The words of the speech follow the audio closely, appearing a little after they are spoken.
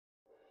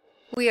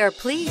We are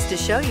pleased to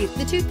show you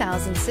the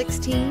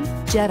 2016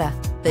 Jetta.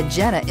 The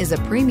Jetta is a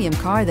premium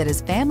car that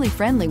is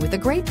family-friendly with a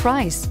great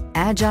price,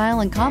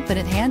 agile and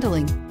confident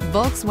handling.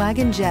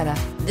 Volkswagen Jetta.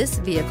 This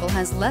vehicle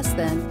has less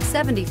than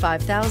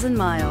 75,000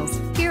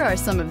 miles. Here are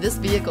some of this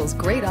vehicle's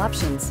great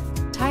options: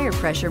 tire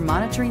pressure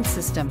monitoring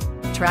system,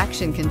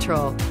 traction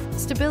control,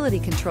 stability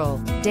control,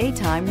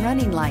 daytime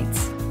running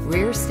lights,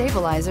 rear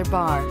stabilizer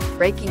bar,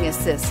 braking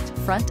assist,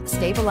 front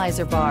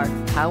stabilizer bar,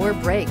 power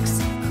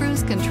brakes,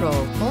 cruise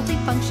control,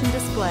 multifunction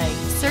display.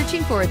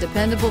 Searching for a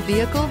dependable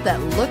vehicle that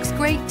looks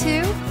great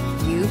too?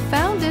 You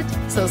found it,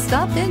 so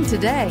stop in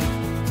today.